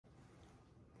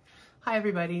Hi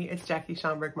everybody, it's Jackie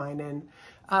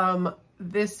Schomburg-Abstract.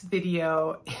 This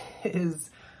video is,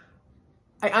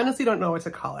 I honestly don't know what to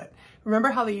call it.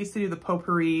 Remember how they used to do the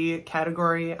potpourri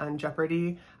category on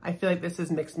Jeopardy? I feel like this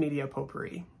is mixed media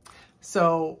potpourri.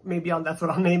 So maybe that's what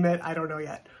I'll name it, I don't know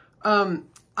yet.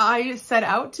 I set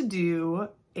out to do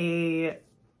a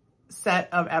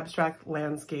set of abstract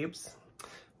landscapes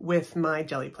with my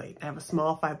jelly plate. I have a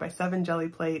small 5x7 jelly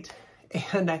plate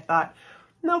and I thought,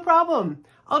 no problem.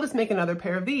 I'll just make another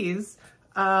pair of these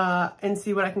and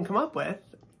see what I can come up with.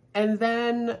 And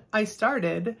then I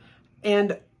started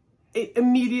and it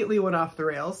immediately went off the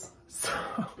rails. So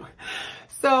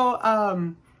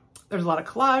there's a lot of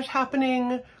collage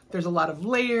happening. There's a lot of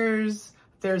layers.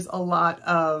 There's a lot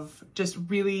of just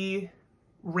really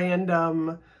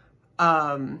random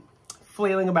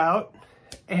flailing about.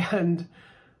 And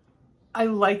I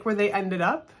like where they ended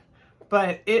up,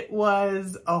 but it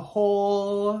was a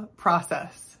whole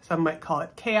process. Some might call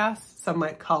it chaos. Some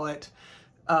might call it,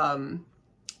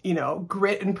 you know,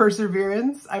 grit and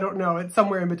perseverance. I don't know. It's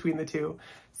somewhere in between the two.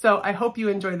 So I hope you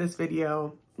enjoy this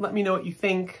video. Let me know what you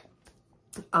think.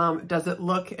 Does it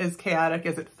look as chaotic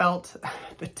as it felt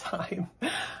at the time?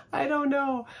 I don't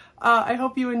know. I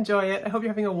hope you enjoy it. I hope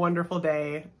you're having a wonderful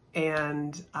day,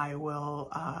 and I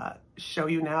will show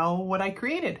you now what I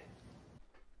created.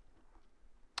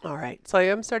 All right, so I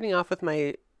am starting off with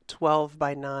my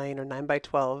 12x9 or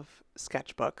 9x12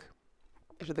 sketchbook.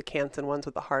 These are the Canson ones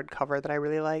with the hard cover that I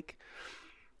really like.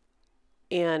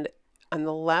 And on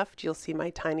the left, you'll see my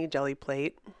tiny jelly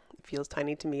plate. It feels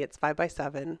tiny to me. It's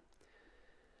 5x7.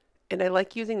 And I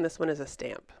like using this one as a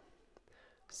stamp.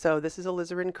 So this is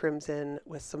alizarin crimson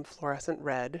with some fluorescent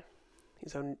red.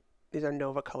 These are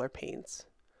Nova color paints.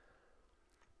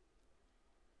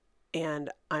 And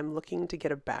I'm looking to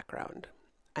get a background.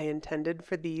 I intended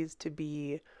for these to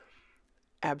be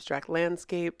abstract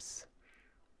landscapes.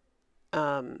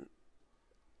 You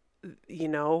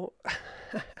know,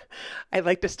 I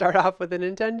like to start off with an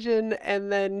intention and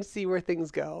then see where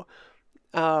things go.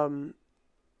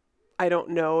 I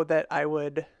don't know that I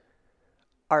would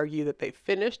argue that they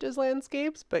finished as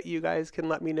landscapes, but you guys can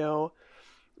let me know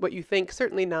what you think.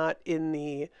 Certainly not in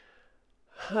the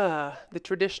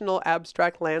traditional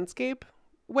abstract landscape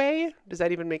way. Does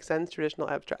that even make sense? Traditional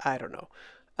abstract? I don't know.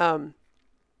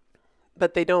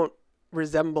 But they don't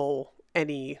resemble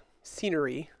any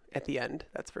scenery at the end,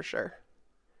 that's for sure.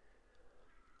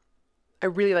 I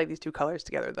really like these two colors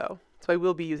together though, so I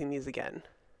will be using these again.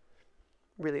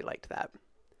 Really liked that.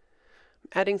 I'm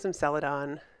adding some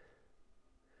Celadon.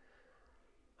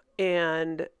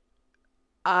 And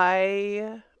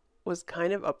I was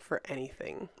kind of up for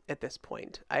anything at this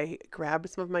point. I grabbed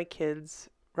some of my kids'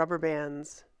 rubber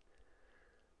bands,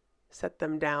 set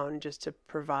them down just to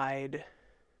provide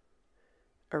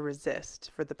a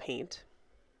resist for the paint.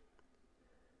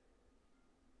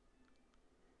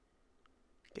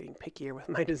 Getting pickier with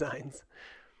my designs.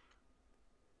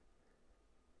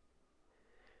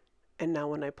 And now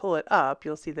when I pull it up,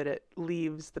 you'll see that it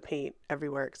leaves the paint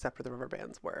everywhere except where the rubber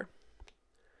bands were.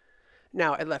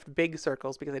 Now I left big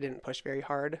circles because I didn't push very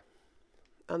hard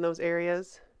on those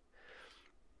areas.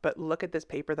 But look at this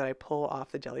paper that I pull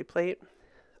off the jelly plate.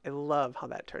 I love how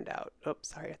that turned out. Oops,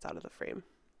 sorry, it's out of the frame.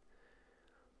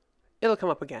 It'll come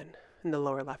up again. In the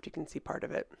lower left, you can see part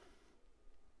of it.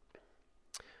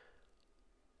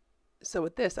 So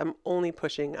with this, I'm only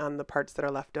pushing on the parts that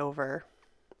are left over,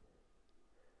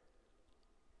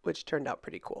 which turned out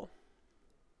pretty cool.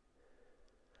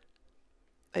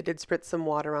 I did spritz some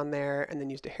water on there and then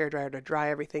used a hairdryer to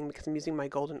dry everything because I'm using my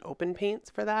golden open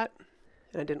paints for that,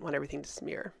 and I didn't want everything to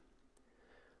smear.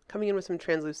 Coming in with some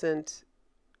translucent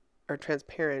or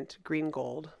transparent green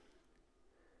gold.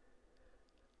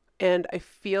 And I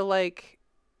feel like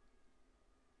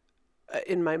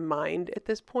in my mind at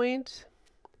this point,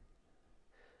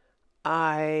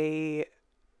 I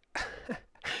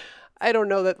don't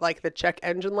know that like the check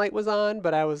engine light was on,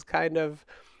 but I was kind of,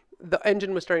 the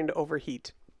engine was starting to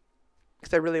overheat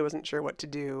because I really wasn't sure what to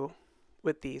do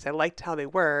with these. I liked how they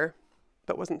were,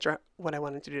 but wasn't sure what I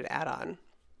wanted to do to add on.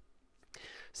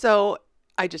 So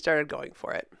I just started going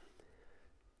for it.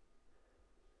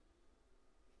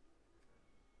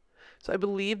 So I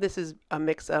believe this is a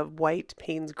mix of white,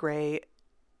 Payne's gray,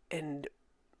 and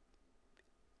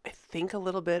I think a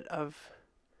little bit of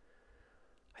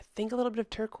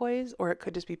turquoise, or it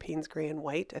could just be Payne's gray and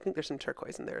white. I think there's some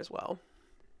turquoise in there as well.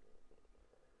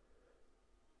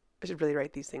 I should really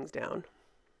write these things down.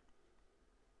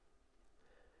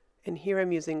 And here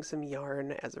I'm using some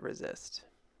yarn as a resist.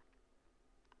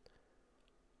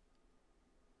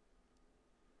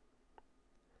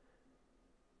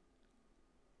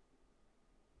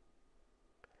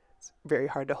 very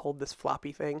hard to hold this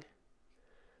floppy thing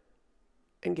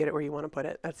and get it where you want to put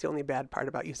it. That's the only bad part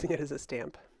about using it as a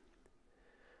stamp.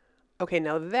 Okay,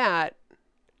 now that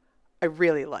I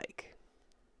really like.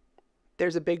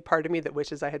 There's a big part of me that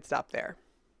wishes I had stopped there.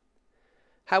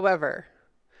 However,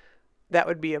 that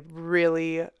would be a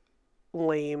really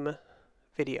lame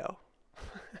video.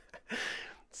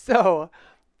 So,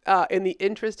 in the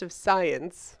interest of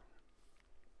science,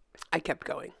 I kept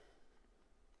going.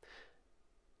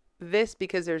 This,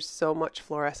 because there's so much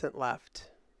fluorescent left,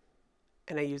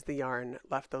 and I used the yarn,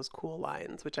 left those cool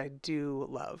lines, which I do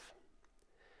love.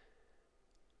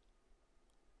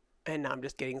 And now I'm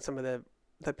just getting some of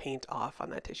the paint off on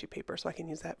that tissue paper so I can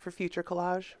use that for future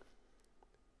collage.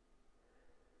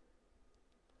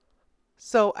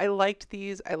 So I liked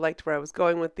these. I liked where I was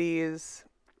going with these.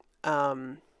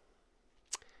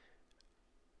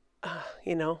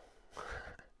 You know,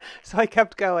 so I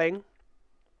kept going.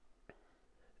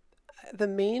 The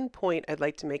main point I'd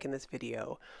like to make in this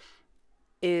video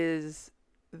is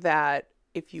that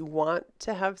if you want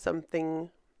to have something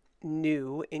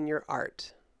new in your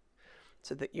art,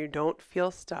 so that you don't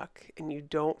feel stuck and you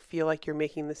don't feel like you're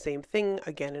making the same thing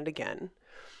again and again,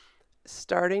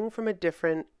 starting from a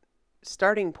different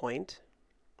starting point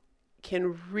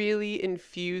can really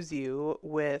infuse you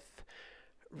with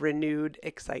renewed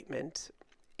excitement,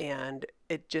 and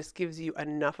it just gives you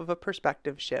enough of a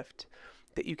perspective shift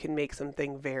that you can make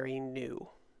something very new.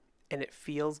 And it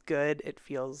feels good, it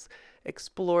feels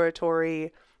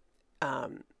exploratory,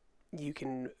 you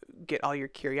can get all your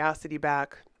curiosity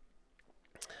back.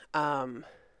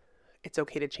 It's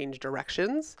okay to change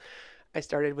directions. I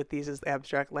started with these as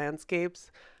abstract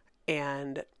landscapes,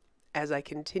 and as I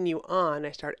continue on,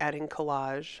 I start adding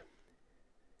collage,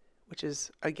 which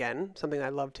is, again, something I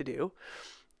love to do.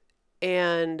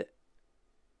 And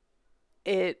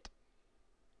it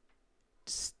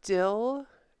still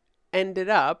ended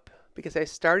up, because I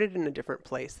started in a different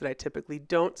place that I typically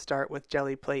don't start with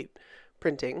jelly plate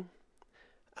printing,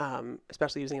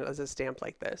 especially using it as a stamp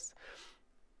like this.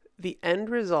 The end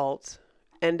result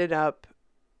ended up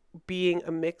being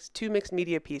two mixed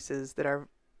media pieces that are,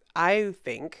 I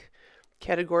think,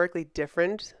 categorically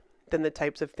different than the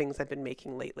types of things I've been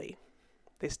making lately.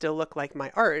 They still look like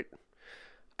my art.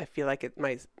 I feel like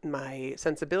my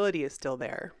sensibility is still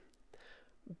there,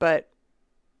 but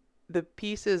the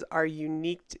pieces are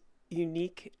unique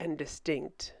and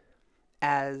distinct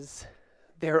as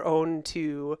their own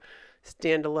two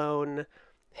standalone,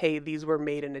 hey, these were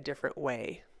made in a different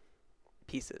way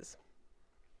pieces.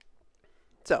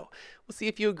 So we'll see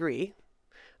if you agree.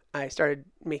 I started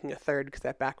making a third because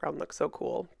that background looks so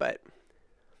cool, but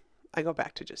I go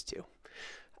back to just two.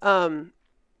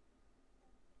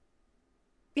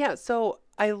 Yeah, so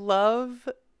I love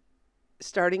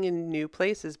starting in new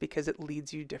places because it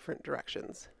leads you different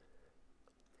directions.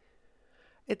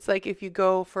 It's like if you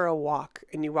go for a walk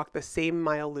and you walk the same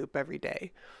mile loop every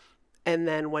day, and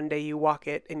then one day you walk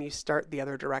it and you start the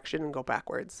other direction and go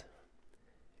backwards.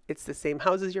 It's the same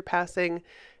houses you're passing,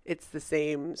 it's the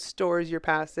same stores you're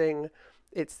passing,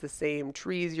 it's the same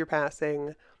trees you're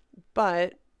passing,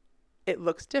 but it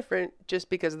looks different just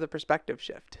because of the perspective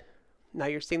shift. Now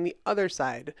you're seeing the other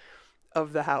side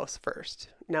of the house first.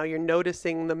 Now you're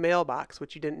noticing the mailbox,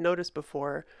 which you didn't notice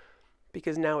before,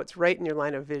 because now it's right in your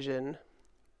line of vision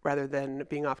rather than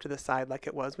being off to the side like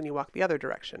it was when you walk the other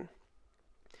direction.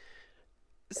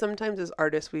 Sometimes as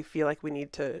artists, we feel like we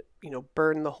need to,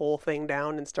 burn the whole thing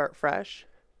down and start fresh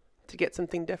to get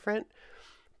something different.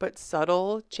 But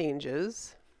subtle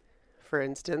changes, for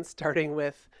instance, starting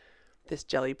with this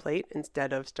jelly plate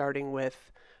instead of starting with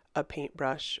a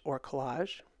paintbrush or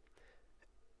collage,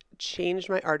 changed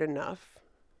my art enough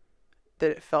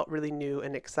that it felt really new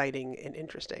and exciting and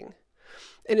interesting.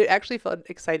 And it actually felt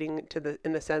exciting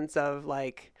in the sense of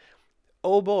like,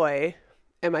 oh boy,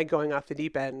 am I going off the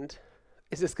deep end?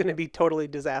 Is this going to be totally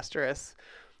disastrous?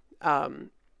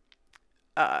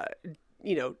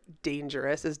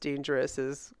 Dangerous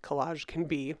as collage can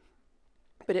be.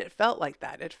 But it felt like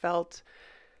that. It felt,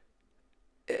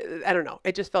 I don't know,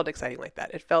 it just felt exciting like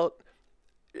that. It felt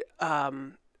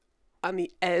on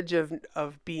the edge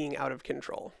of being out of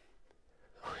control.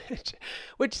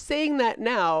 Which saying that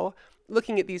now,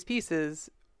 looking at these pieces,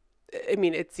 I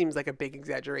mean, it seems like a big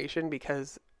exaggeration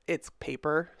because it's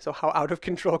paper, so how out of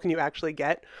control can you actually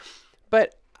get?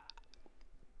 But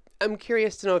I'm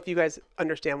curious to know if you guys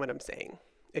understand what I'm saying,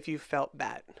 if you felt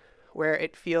that, where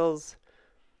it feels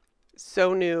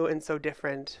so new and so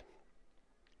different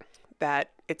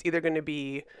that it's either going to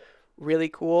be really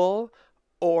cool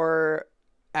or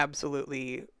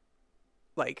absolutely,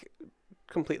 like,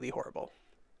 completely horrible.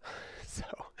 So,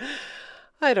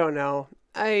 I don't know.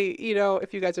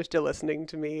 If you guys are still listening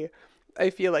to me,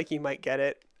 I feel like you might get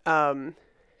it. And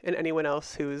anyone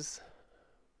else who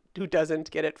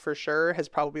doesn't get it for sure has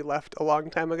probably left a long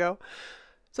time ago.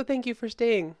 So thank you for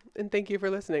staying and thank you for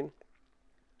listening.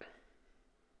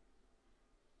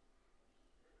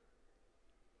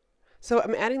 So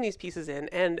I'm adding these pieces in,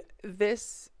 and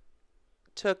this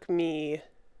took me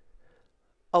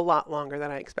a lot longer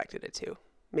than I expected it to,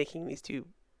 making these two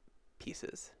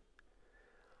pieces.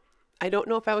 I don't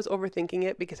know if I was overthinking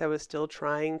it because I was still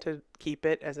trying to keep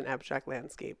it as an abstract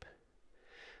landscape.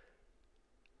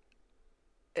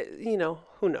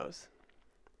 Who knows?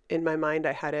 In my mind,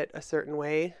 I had it a certain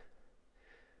way,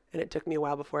 and it took me a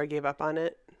while before I gave up on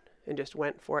it and just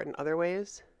went for it in other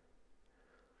ways.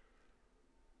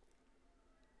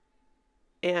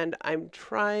 And I'm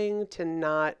trying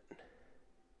to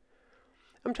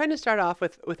start off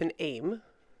with an aim,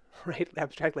 right?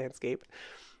 Abstract landscape,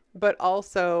 but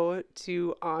also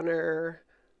to honor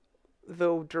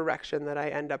the direction that I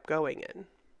end up going in.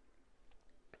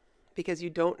 Because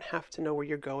you don't have to know where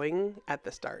you're going at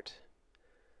the start.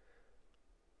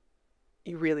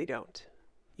 You really don't.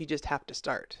 You just have to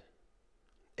start.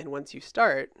 And once you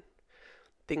start,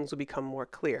 things will become more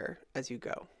clear as you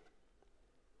go.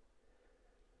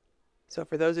 So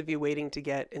for those of you waiting to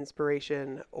get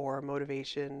inspiration or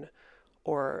motivation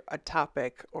or a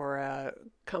topic or a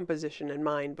composition in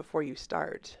mind before you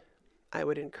start, I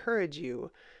would encourage you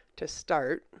to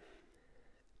start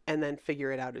and then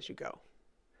figure it out as you go.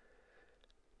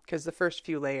 Because the first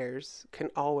few layers can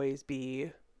always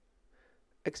be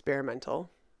experimental.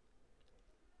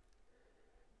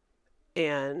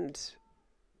 And,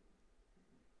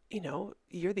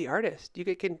 you're the artist. You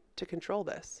get to control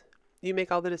this. You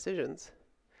make all the decisions.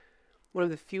 One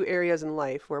of the few areas in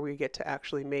life where we get to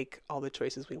actually make all the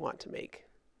choices we want to make.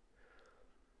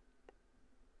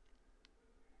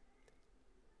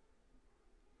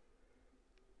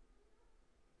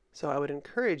 So I would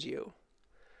encourage you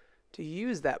to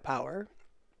use that power,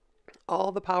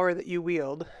 all the power that you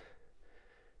wield,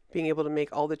 being able to make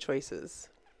all the choices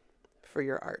for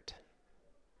your art.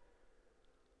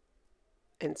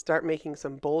 And start making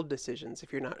some bold decisions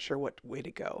if you're not sure what way to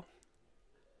go.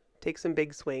 Take some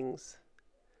big swings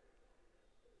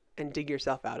and dig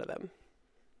yourself out of them.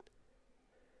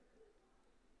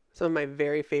 Some of my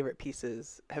very favorite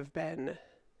pieces have been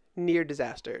near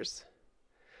disasters.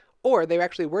 Or they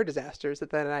actually were disasters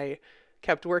that then I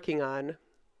kept working on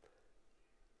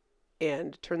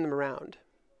and turned them around.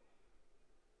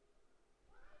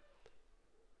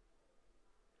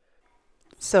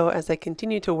 So as I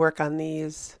continue to work on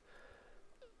these,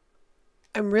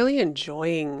 I'm really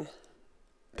enjoying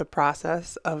the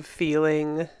process of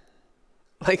feeling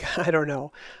like,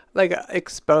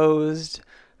 exposed,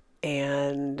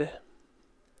 and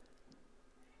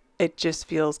it just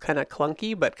feels kind of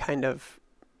clunky, but kind of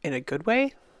in a good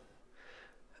way.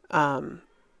 I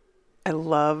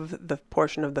love the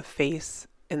portion of the face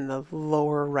in the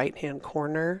lower right-hand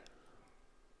corner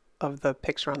of the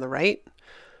picture on the right.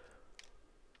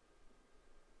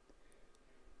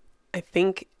 I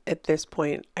think at this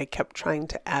point I kept trying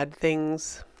to add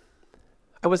things.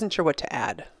 I wasn't sure what to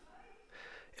add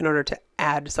in order to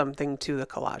add something to the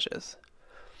collages.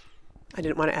 I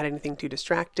didn't want to add anything too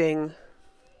distracting.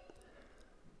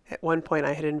 At one point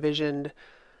I had envisioned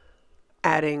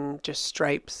adding just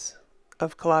stripes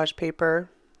of collage paper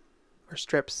or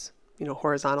strips,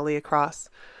 horizontally across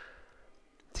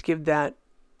to give that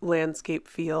landscape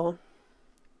feel,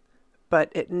 but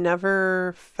it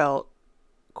never felt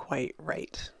quite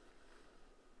right.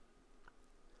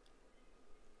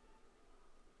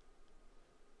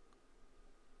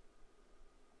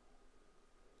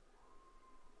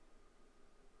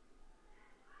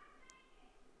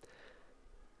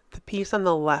 The piece on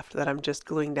the left that I'm just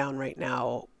gluing down right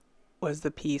now was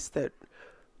the piece that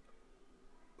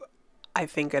I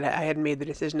think I had made the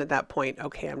decision at that point,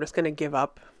 okay, I'm just going to give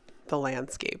up the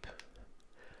landscape.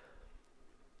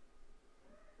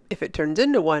 If it turns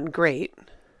into one, great.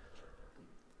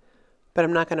 But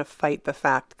I'm not going to fight the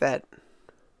fact that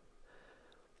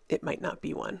it might not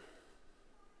be one.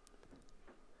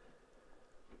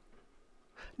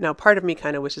 Now, part of me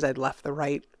kind of wishes I'd left the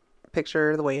right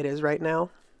picture the way it is right now.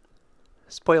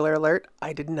 Spoiler alert,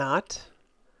 I did not.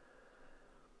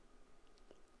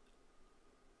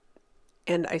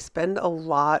 And I spend a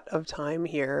lot of time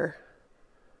here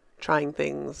trying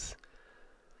things,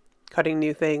 cutting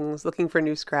new things, looking for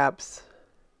new scraps.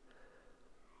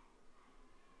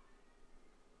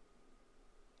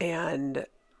 And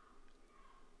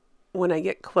when I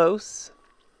get close,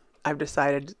 I've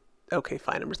decided, okay,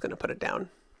 fine, I'm just going to put it down.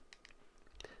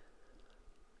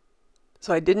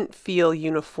 So I didn't feel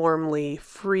uniformly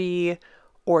free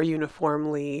or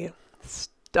uniformly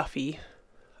stuffy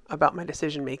about my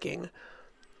decision making.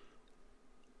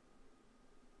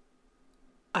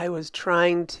 I was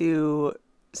trying to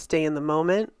stay in the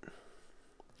moment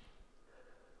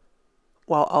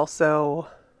while also,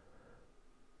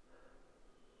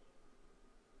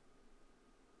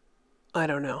 I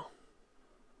don't know,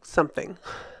 something.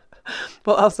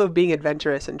 While also being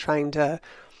adventurous and trying to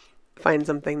find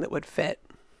something that would fit.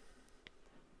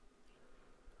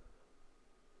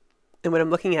 And what I'm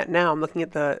looking at now, I'm looking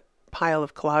at the pile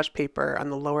of collage paper on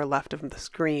the lower left of the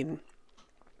screen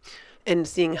and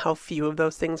seeing how few of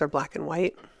those things are black and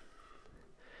white.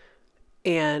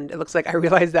 And it looks like I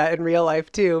realized that in real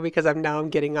life too, because I'm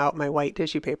getting out my white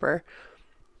tissue paper.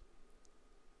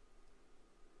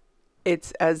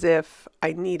 It's as if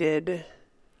I needed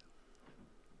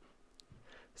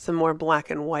some more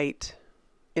black and white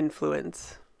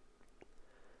influence.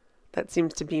 That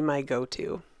seems to be my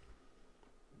go-to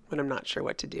when I'm not sure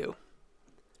what to do.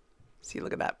 See,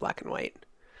 look at that, black and white.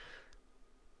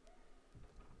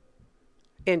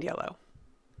 And yellow.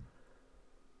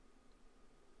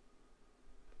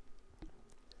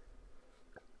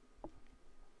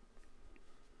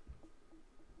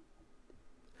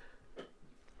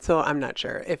 So I'm not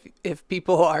sure if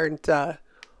people aren't,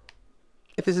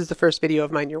 if this is the first video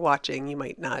of mine you're watching, you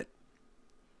might not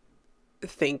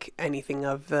think anything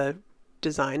of the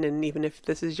design. And even if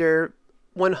this is your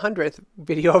 100th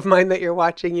video of mine that you're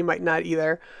watching, you might not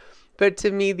either. But to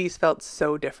me, these felt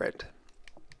so different.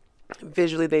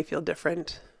 Visually, they feel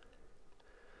different.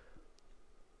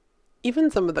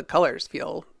 Even some of the colors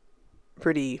feel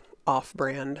pretty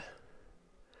off-brand.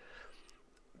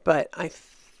 But I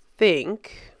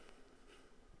think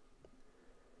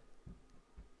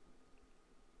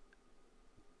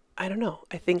I don't know.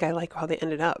 I think I like how they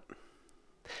ended up.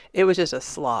 It was just a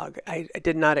slog. I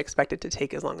did not expect it to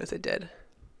take as long as it did.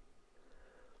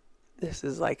 This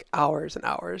is like hours and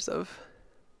hours of,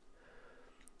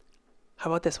 how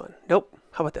about this one? Nope.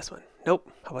 How about this one?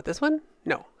 Nope. How about this one?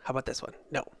 No. How about this one?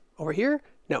 No. Over here?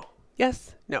 No.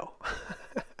 Yes. No.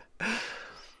 And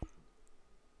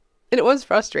it was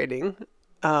frustrating.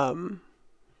 But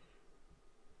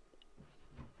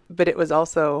it was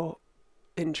also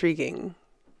intriguing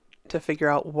to figure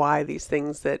out why these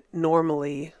things that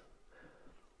normally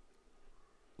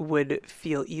would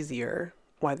feel easier,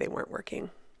 why they weren't working.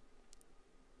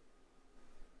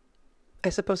 I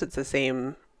suppose it's the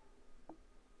same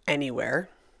anywhere,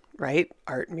 right?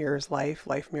 Art mirrors life,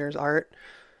 life mirrors art.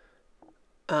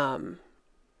 In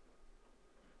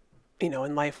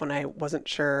life when I wasn't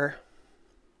sure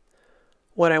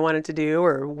what I wanted to do,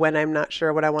 or when I'm not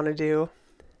sure what I want to do,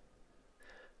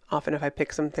 often if I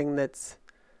pick something that's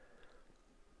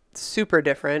super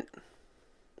different,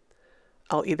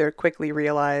 I'll either quickly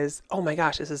realize, oh my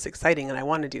gosh, this is exciting and I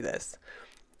want to do this.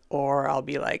 Or I'll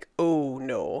be like, oh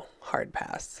no, hard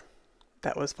pass.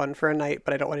 That was fun for a night,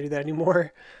 but I don't want to do that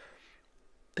anymore.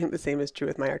 I think the same is true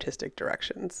with my artistic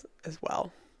directions as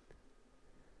well.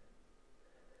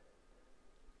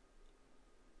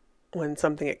 When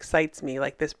something excites me,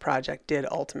 like this project did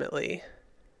ultimately,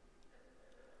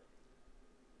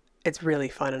 it's really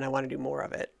fun and I want to do more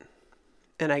of it.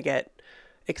 And I get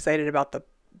excited about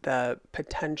the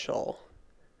potential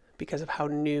because of how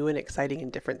new and exciting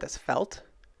and different this felt.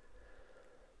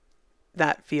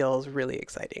 That feels really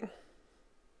exciting.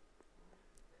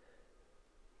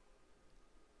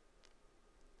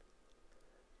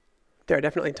 There are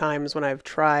definitely times when I've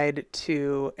tried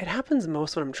to, it happens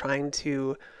most when I'm trying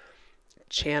to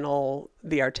channel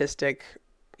the artistic,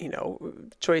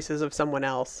 choices of someone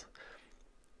else.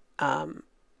 When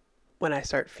I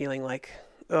start feeling like,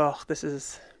 oh, this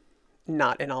is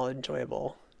not at all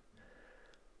enjoyable.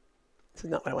 This is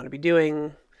not what I want to be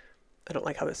doing. I don't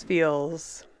like how this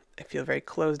feels. I feel very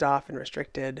closed off and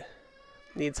restricted.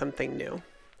 Need something new.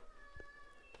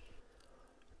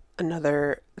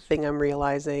 Another thing I'm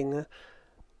realizing,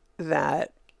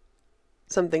 that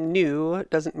something new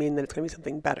doesn't mean that it's going to be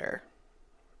something better.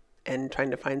 And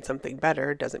trying to find something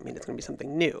better doesn't mean it's going to be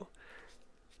something new.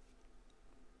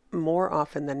 More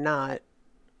often than not,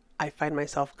 I find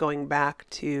myself going back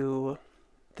to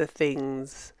the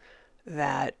things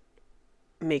that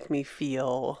make me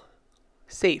feel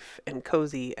safe and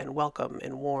cozy and welcome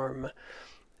and warm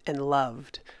and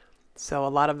loved. So a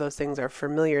lot of those things are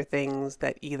familiar things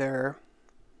that either,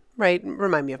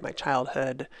 remind me of my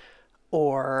childhood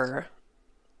or,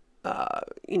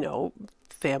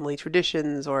 family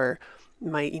traditions or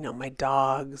my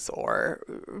dogs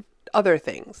or other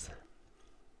things.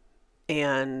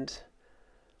 And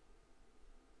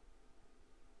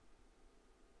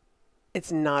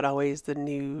it's not always the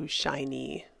new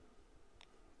shiny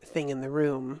thing in the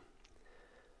room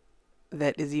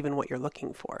that is even what you're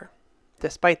looking for,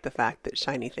 despite the fact that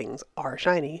shiny things are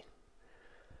shiny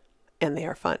and they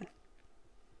are fun.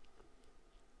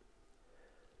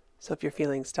 So if you're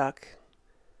feeling stuck,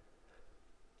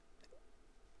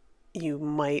 you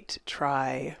might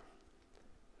try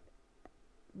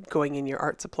going in your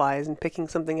art supplies and picking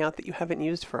something out that you haven't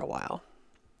used for a while,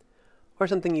 or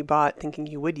something you bought thinking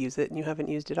you would use it and you haven't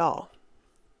used it all.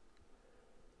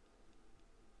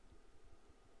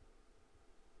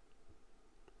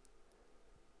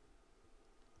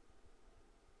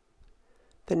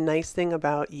 The nice thing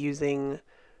about using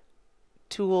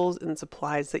tools and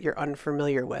supplies that you're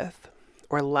unfamiliar with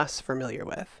or less familiar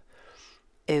with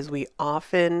is we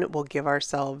often will give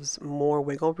ourselves more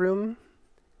wiggle room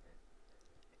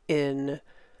in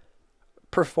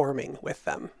performing with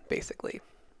them, basically.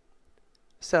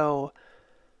 So,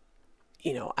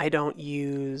 I don't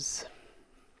use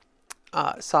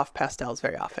soft pastels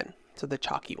very often, so the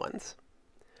chalky ones.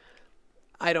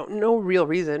 I don't know real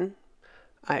reason,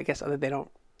 I guess, other than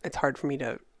it's hard for me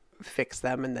to fix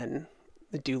them and then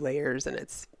do layers, and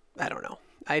I don't know.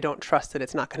 I don't trust that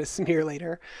it's not going to smear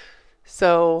later.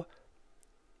 So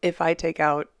if I take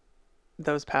out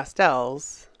those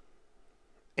pastels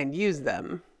and use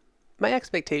them, my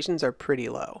expectations are pretty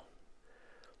low.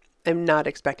 I'm not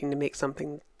expecting to make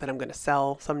something that I'm going to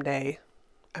sell someday.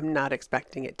 I'm not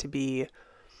expecting it to be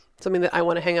something that I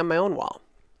want to hang on my own wall.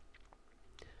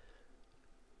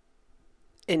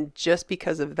 And just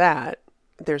because of that,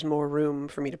 there's more room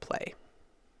for me to play.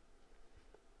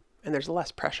 And there's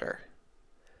less pressure.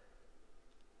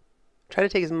 Try to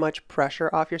take as much pressure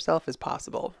off yourself as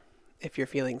possible if you're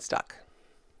feeling stuck.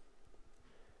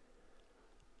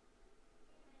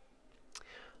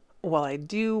 While I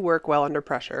do work well under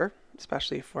pressure,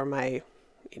 especially for my,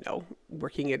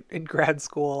 working at grad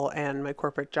school and my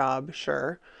corporate job,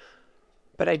 sure.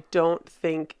 But I don't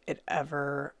think it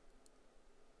ever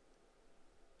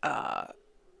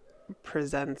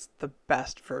presents the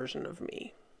best version of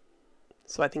me.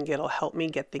 So I think it'll help me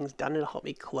get things done. It'll help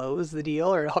me close the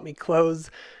deal, or it'll help me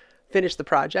finish the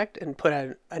project and put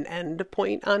an end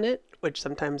point on it, which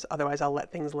sometimes otherwise I'll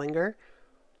let things linger.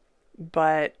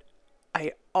 But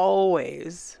I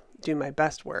always do my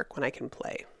best work when I can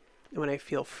play, and when I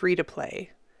feel free to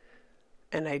play,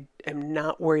 and I am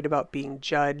not worried about being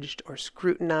judged or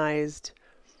scrutinized,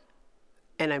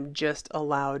 and I'm just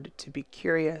allowed to be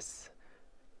curious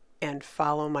and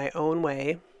follow my own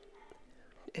way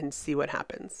and see what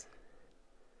happens.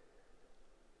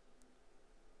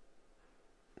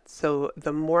 So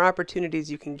the more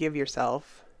opportunities you can give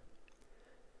yourself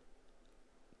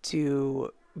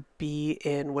to be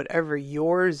in whatever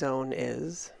your zone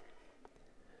is,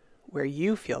 where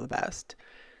you feel the best.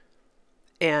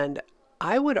 And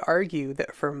I would argue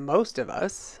that for most of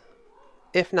us,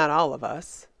 if not all of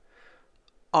us,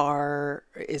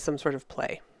 is some sort of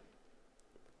play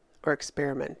or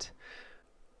experiment.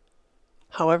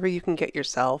 However you can get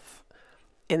yourself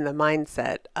in the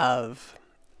mindset of,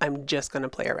 I'm just going to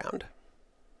play around.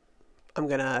 I'm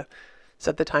going to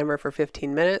set the timer for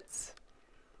 15 minutes.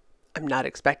 I'm not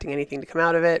expecting anything to come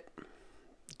out of it.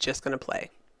 Just going to play.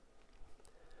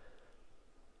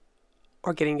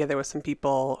 Or getting together with some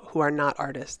people who are not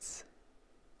artists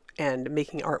and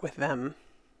making art with them.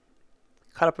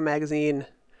 Cut up a magazine.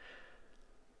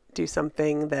 Do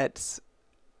something that's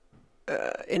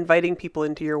inviting people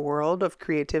into your world of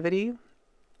creativity,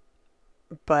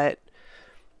 but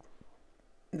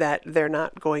that they're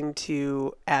not going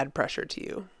to add pressure to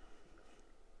you.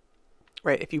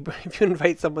 Right? If you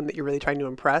invite someone that you're really trying to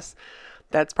impress,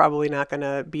 that's probably not going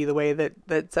to be the way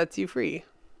that sets you free.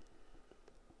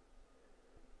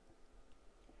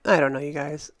 I don't know, you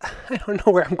guys. I don't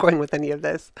know where I'm going with any of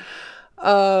this.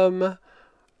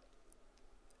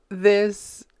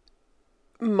 This,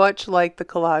 much like the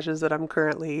collages that I'm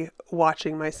currently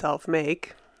watching myself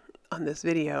make on this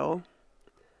video,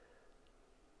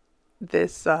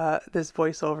 this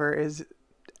voiceover is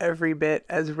every bit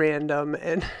as random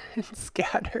and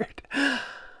scattered.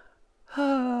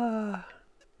 The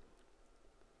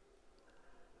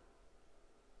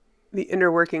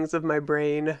inner workings of my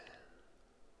brain,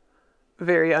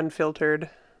 very unfiltered.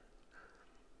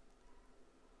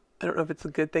 I don't know if it's a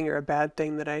good thing or a bad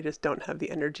thing that I just don't have the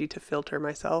energy to filter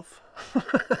myself.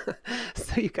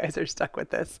 So you guys are stuck with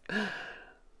this.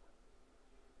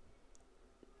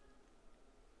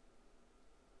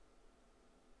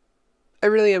 I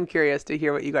really am curious to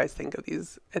hear what you guys think of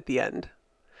these at the end.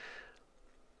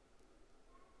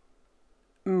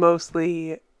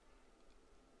 Mostly,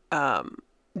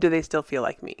 do they still feel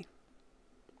like me?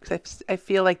 Because I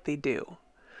feel like they do,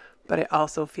 but I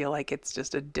also feel like it's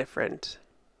just a different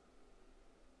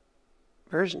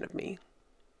version of me.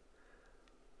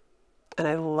 And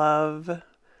I love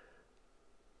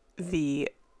the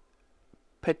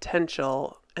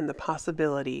potential and the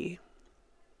possibility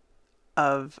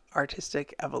of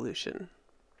artistic evolution.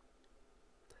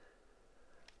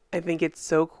 I think it's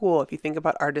so cool if you think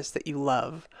about artists that you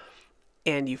love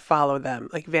and you follow them,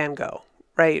 like Van Gogh,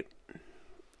 right?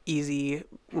 Easy.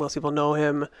 Most people know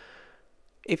him.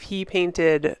 If he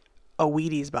painted a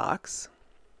Wheaties box,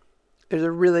 there's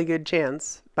a really good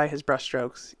chance by his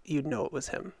brushstrokes you'd know it was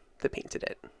him that painted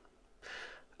it.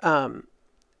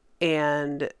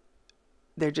 And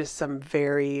they're just some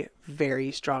very,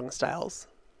 very strong styles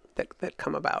that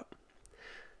come about.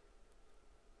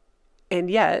 And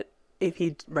yet,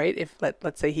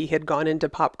 let's say he had gone into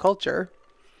pop culture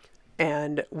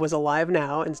and was alive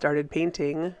now and started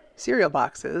painting cereal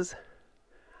boxes,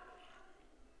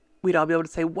 we'd all be able to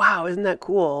say, wow, isn't that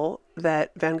cool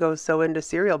that Van Gogh's so into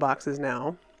cereal boxes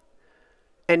now?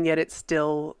 And yet it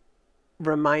still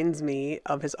reminds me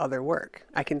of his other work.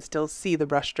 I can still see the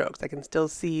brushstrokes. I can still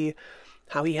see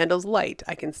how he handles light.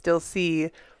 I can still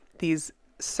see these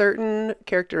certain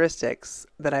characteristics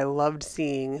that I loved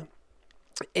seeing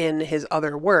in his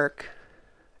other work.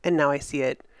 And now I see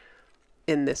it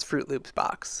in this Fruit Loops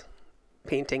box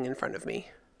painting in front of me.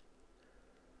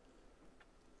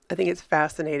 I think it's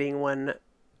fascinating when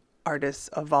artists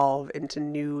evolve into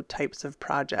new types of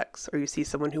projects, or you see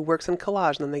someone who works in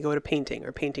collage and then they go to painting,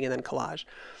 or painting and then collage.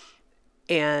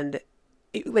 And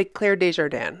like Claire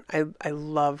Desjardins, I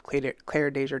love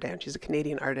Claire Desjardins. She's a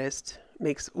Canadian artist,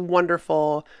 makes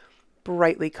wonderful,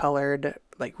 brightly colored,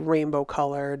 like rainbow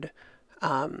colored,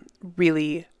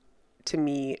 really, to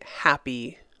me,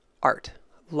 happy art.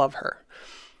 Love her.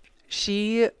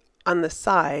 She, on the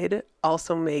side,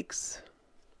 also makes,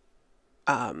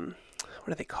 what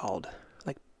are they called?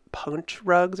 Like punch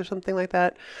rugs or something like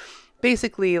that.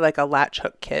 Basically like a latch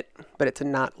hook kit, but it's a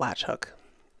not latch hook.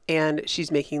 And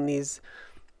she's making these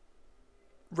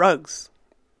rugs.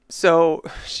 So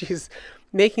she's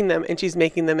making them, and she's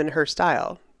making them in her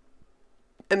style.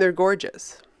 And they're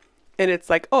gorgeous. And it's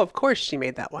like, oh, of course she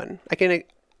made that one. I can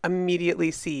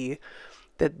immediately see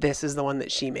that this is the one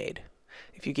that she made.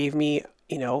 If you gave me,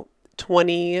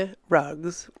 20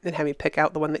 rugs and had me pick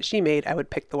out the one that she made, I would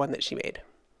pick the one that she made.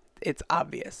 It's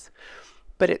obvious.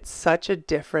 But it's such a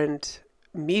different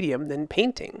medium than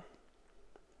painting.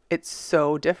 It's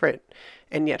so different,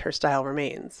 and yet her style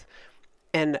remains.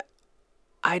 And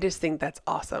I just think that's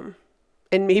awesome.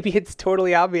 And maybe it's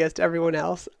totally obvious to everyone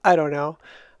else. I don't know.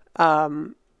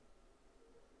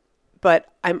 But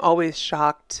I'm always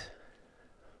shocked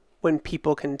when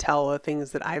people can tell the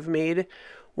things that I've made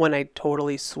when I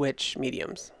totally switch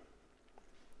mediums.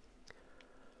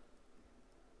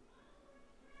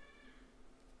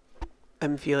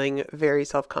 I'm feeling very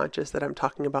self-conscious that I'm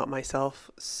talking about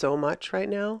myself so much right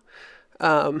now,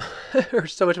 or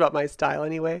so much about my style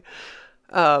anyway.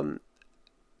 And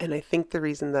I think the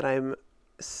reason that I'm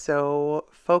so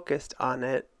focused on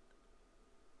it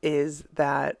is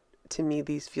that, to me,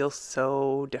 these feel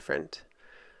so different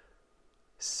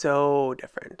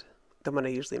than what I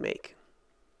usually make.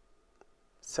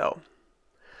 So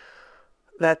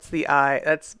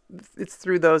it's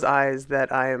through those eyes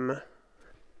that I'm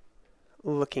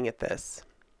looking at this.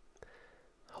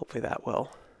 Hopefully that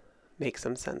will make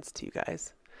some sense to you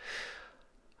guys.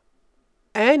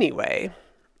 Anyway,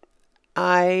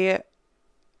 I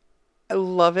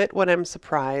love it when I'm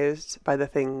surprised by the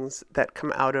things that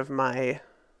come out of my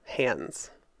hands.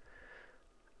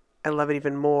 I love it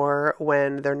even more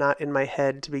when they're not in my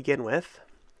head to begin with,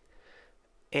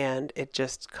 and it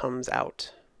just comes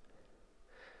out.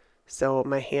 So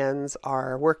my hands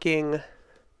are working,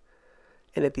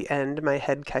 and at the end, my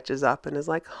head catches up and is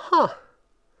like, huh,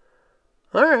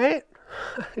 all right,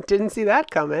 didn't see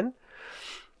that coming.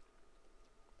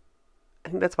 I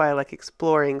think that's why I like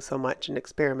exploring so much and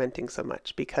experimenting so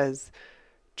much, because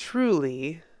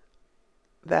truly,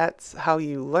 that's how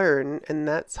you learn, and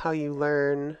that's how you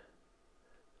learn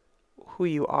who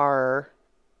you are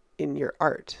in your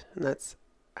art, and that's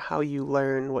how you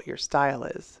learn what your style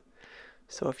is.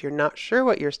 So if you're not sure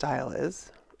what your style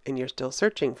is, and you're still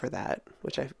searching for that,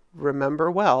 which I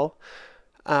remember well,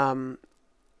 the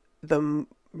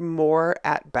more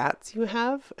at-bats you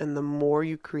have, and the more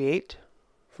you create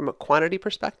from a quantity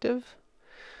perspective,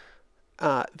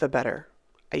 the better.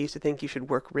 I used to think you should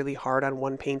work really hard on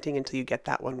one painting until you get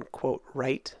that one, quote,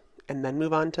 right, and then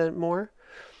move on to more.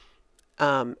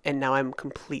 And now I'm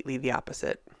completely the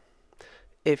opposite.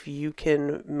 If you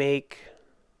can make,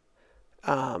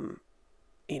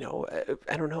 you know,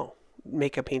 I don't know,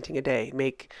 make a painting a day,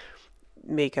 make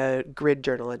a grid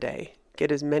journal a day. Get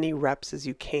as many reps as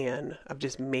you can of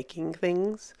just making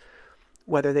things,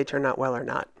 whether they turn out well or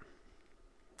not.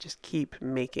 Just keep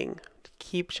making,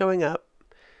 keep showing up,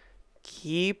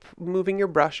 keep moving your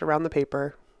brush around the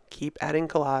paper, keep adding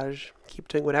collage, keep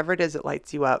doing whatever it is that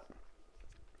lights you up,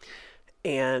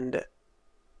 and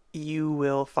you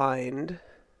will find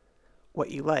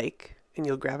what you like and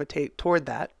you'll gravitate toward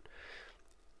that.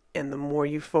 And the more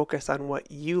you focus on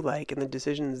what you like and the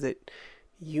decisions that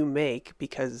you make,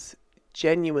 because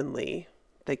genuinely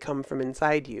they come from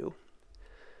inside you,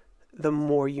 the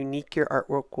more unique your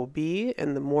artwork will be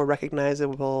and the more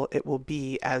recognizable it will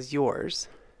be as yours.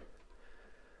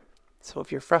 So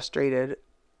if you're frustrated,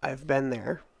 I've been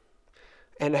there,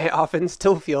 and I often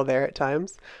still feel there at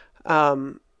times.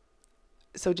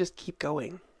 So just keep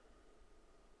going.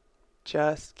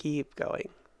 Just keep going.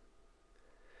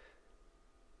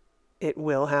 It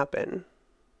will happen.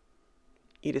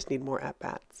 You just need more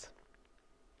at-bats.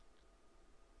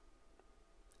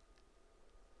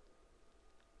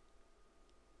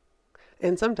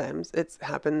 And sometimes it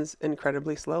happens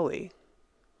incredibly slowly.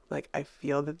 Like, I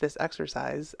feel that this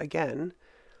exercise, again,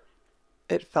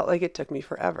 it felt like it took me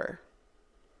forever.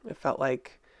 It felt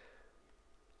like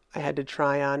I had to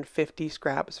try on 50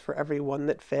 scraps for every one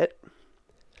that fit.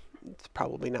 It's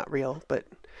probably not real, but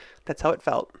that's how it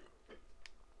felt.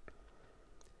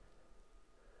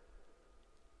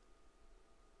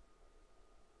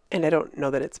 And I don't know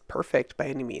that it's perfect by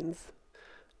any means.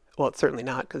 Well, it's certainly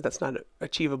not, because that's not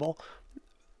achievable.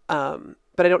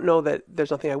 But I don't know that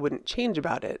there's nothing I wouldn't change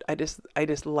about it. I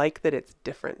just like that it's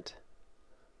different.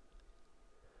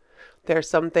 There are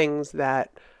some things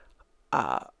that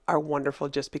are wonderful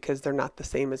just because they're not the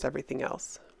same as everything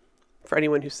else. For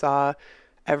anyone who saw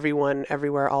Everyone,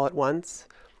 Everywhere, All at Once,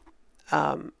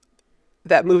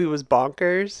 that movie was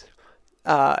bonkers.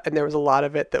 And there was a lot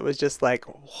of it that was just like,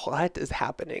 what is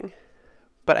happening?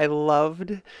 But I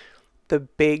loved the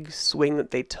big swing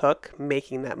that they took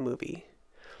making that movie.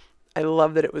 I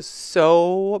love that it was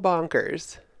so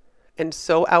bonkers and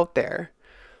so out there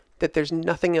that there's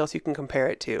nothing else you can compare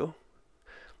it to.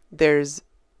 There's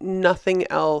nothing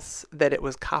else that it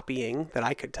was copying that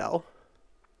I could tell.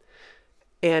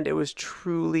 And it was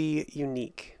truly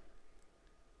unique.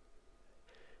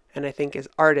 And I think as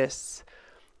artists,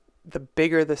 the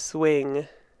bigger the swing,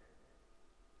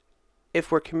 if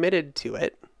we're committed to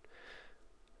it,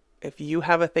 if you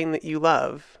have a thing that you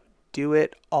love, do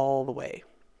it all the way.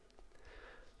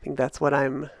 I think that's what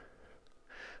I'm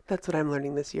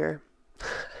learning this year.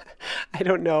 I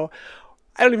don't know.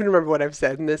 I don't even remember what I've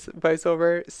said in this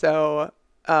voiceover, so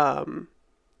I'm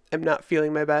not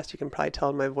feeling my best. You can probably tell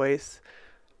in my voice,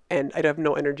 and I have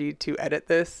no energy to edit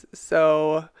this.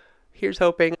 So here's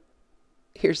hoping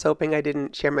I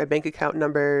didn't share my bank account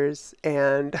numbers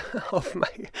and all of my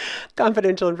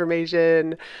confidential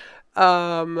information.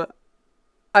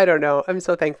 I don't know. I'm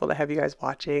so thankful to have you guys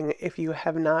watching. If you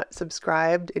have not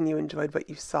subscribed and you enjoyed what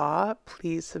you saw,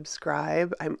 please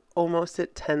subscribe. I'm almost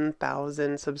at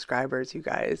 10,000 subscribers, you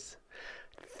guys.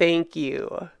 Thank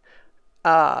you.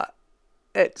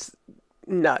 It's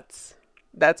nuts.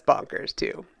 That's bonkers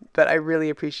too. But I really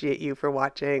appreciate you for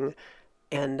watching,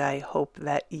 and I hope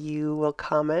that you will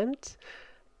comment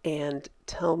and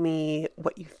tell me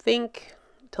what you think.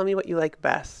 Tell me what you like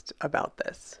best about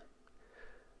this.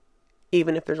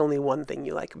 Even if there's only one thing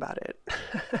you like about it.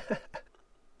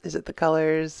 Is it the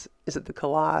colors? Is it the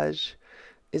collage?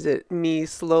 Is it me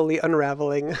slowly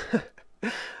unraveling?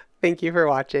 Thank you for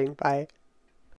watching. Bye.